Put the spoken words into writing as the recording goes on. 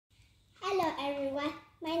everyone,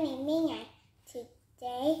 my name is Minh Anh.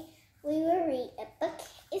 Today we will read a book.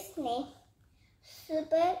 It's named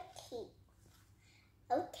Super Cute.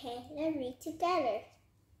 Okay, let's read together.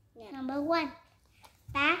 Number 1,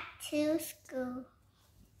 Back to School.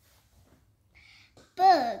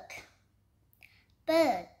 Book,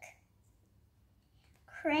 book.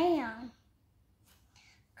 Crayon,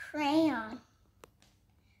 crayon.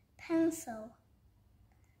 Pencil,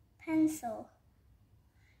 pencil.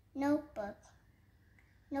 Notebook,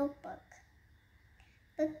 notebook.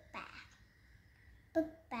 Book bag, book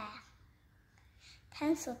bag.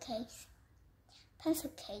 Pencil case,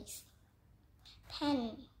 pencil case.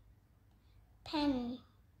 Pen, pen.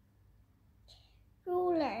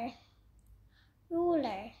 Ruler,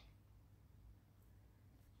 ruler.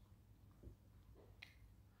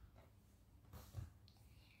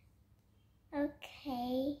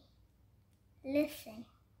 Okay, listen.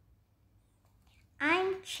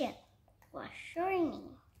 I'm Chip. What's your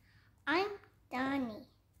name? I'm Donnie.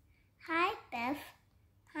 Hi, Beth.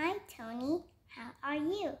 Hi, Tony. How are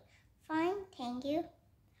you? Fine, thank you.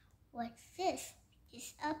 What's this?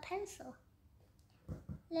 It's a pencil.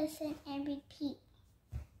 Listen and repeat.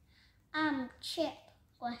 I'm Chip.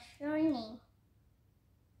 What's your name?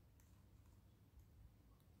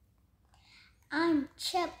 I'm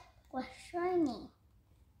Chip. What's your name?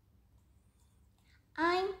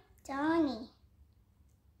 I'm Donnie.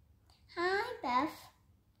 Hi, Beth.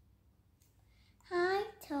 Hi,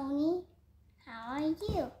 Tony. How are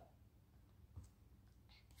you?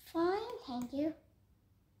 Fine, thank you.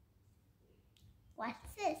 What's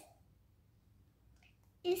this?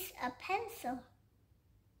 It's a pencil.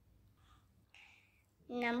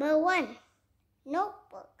 Number 1,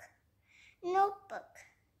 notebook, notebook.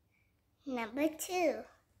 Number 2,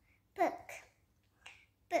 book,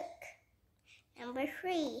 book. Number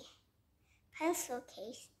 3, pencil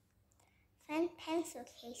case, pencil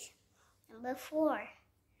case. Number 4,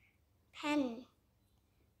 pen,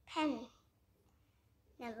 pen.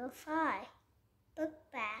 Number 5, book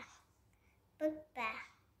bag, book bag.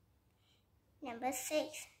 Number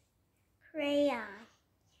 6, crayon,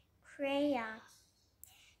 crayon.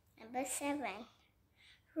 Number 7,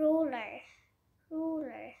 ruler,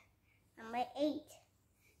 ruler. Number 8,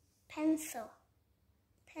 pencil,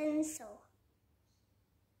 pencil.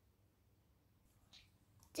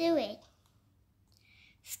 Do it.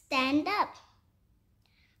 Stand up,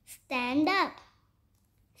 stand up.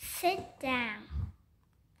 Sit down,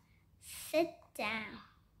 sit down.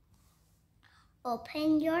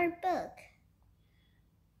 Open your book,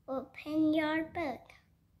 open your book.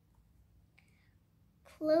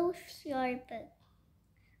 Close your book,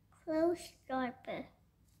 close your book.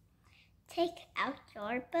 Take out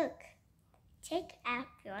your book, take out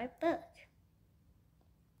your book.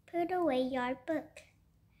 Put away your book,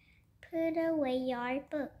 put away your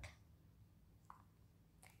book.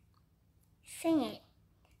 Sing it.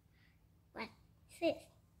 What's this?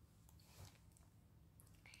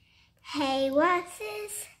 Hey, what's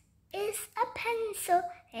this? It's a pencil.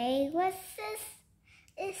 Hey, what's this?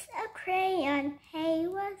 It's a crayon. Hey,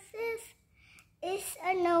 what's this? It's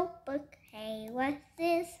a notebook. Hey, what's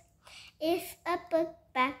this? It's a book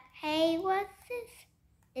bag. Hey, what's this?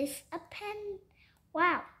 It's a pen.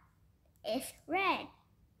 Wow, it's red.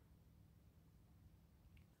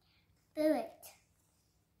 Do it.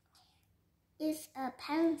 It's a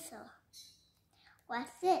pencil.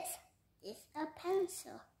 What's this? It's a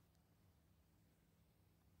pencil.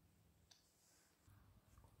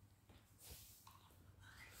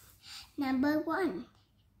 Number 1,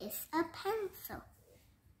 it's a pencil.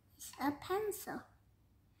 It's a pencil.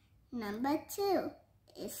 Number 2,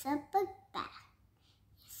 it's a book bag.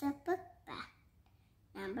 It's a book bag.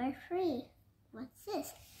 Number 3, what's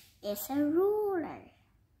this? It's a ruler.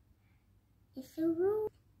 It's a ruler.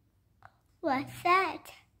 What's that?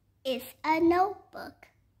 It's a notebook.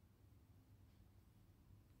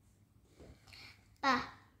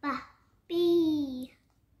 B.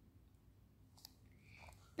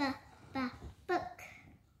 Book. Book bag.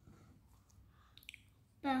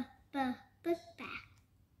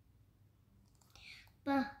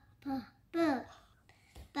 Book. Book.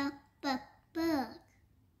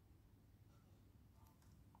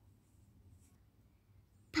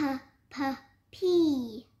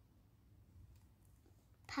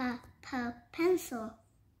 Pencil.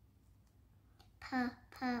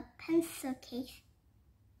 Pencil case.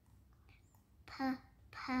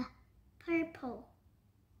 Purple.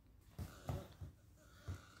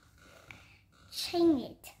 Change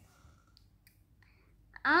it.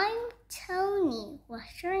 I'm Tony.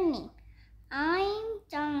 What's your name? I'm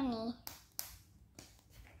Donnie.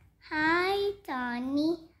 Hi,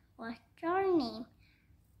 Donnie. What's your name? name.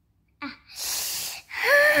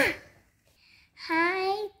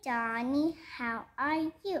 Hi Johnny, how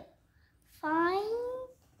are you? Fine,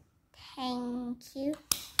 thank you.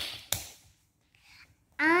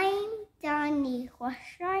 I'm Johnny, what's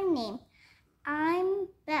your name? I'm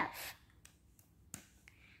Beth.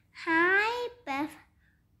 Hi Beth,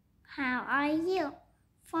 how are you?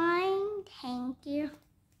 Fine, thank you.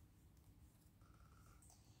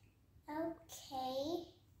 Okay,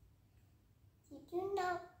 did you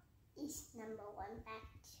know it's number 1 back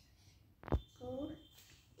to school?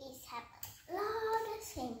 It have a lot of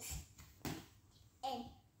things and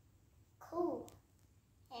cool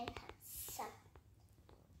and have some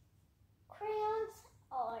crayons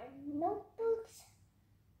or notebooks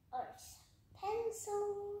or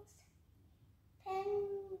pencils,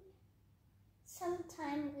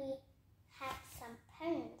 sometimes we have some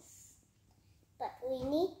pens, but we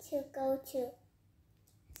need to go to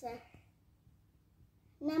the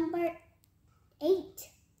number 8.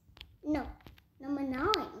 No, number 9,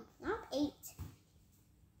 not 8.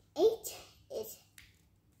 8 is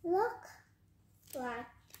look like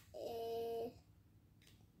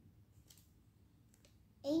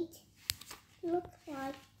 8 look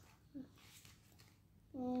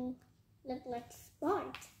like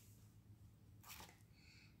sport.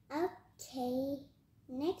 Okay,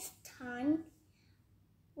 next time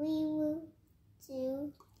we will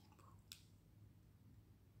do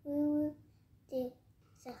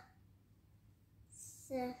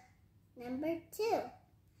the number 2.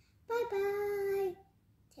 Bye bye.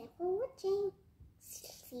 Thanks for watching.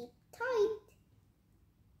 Sleep tight.